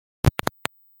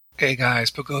Hey guys,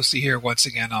 Pagosi here once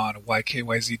again on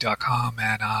ykyz.com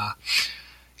and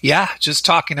just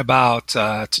talking about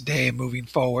today moving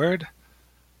forward.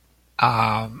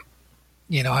 I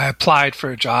applied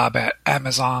for a job at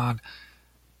Amazon,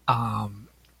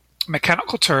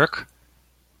 Mechanical Turk,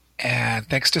 and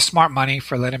thanks to Smart Money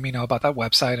for letting me know about that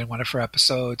website and one of her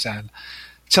episodes and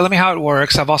telling me how it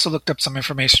works. I've also looked up some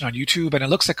information on YouTube, and it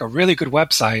looks like a really good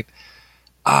website.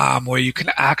 Where you can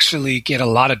actually get a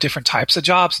lot of different types of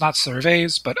jobs, not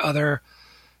surveys, but other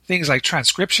things like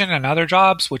transcription and other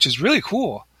jobs, which is really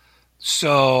cool.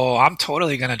 So I'm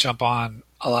totally going to jump on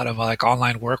a lot of like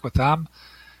online work with them.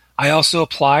 I also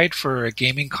applied for a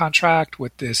gaming contract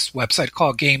with this website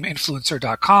called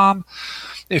gameinfluencer.com.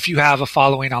 If you have a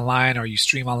following online or you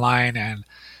stream online and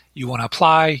you want to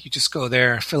apply, you just go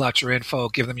there, fill out your info,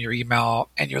 give them your email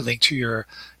and your link to your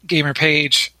gamer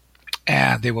page,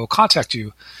 and they will contact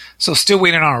you. So still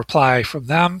waiting on a reply from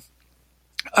them.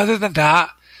 Other than that,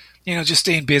 just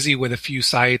staying busy with a few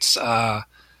sites,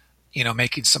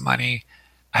 making some money.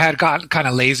 I had gotten kind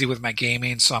of lazy with my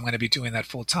gaming, so I'm going to be doing that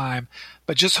full time.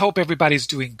 But just hope everybody's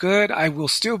doing good. I will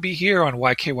still be here on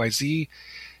YKYZ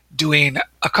doing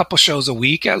a couple shows a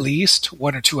week at least,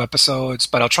 1 or 2 episodes,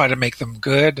 but I'll try to make them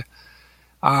good.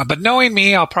 But knowing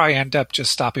me, I'll probably end up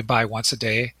just stopping by once a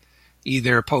day,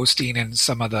 either posting in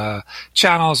some of the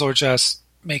channels or just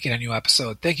making a new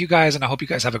episode. Thank you guys, and I hope you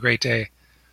guys have a great day.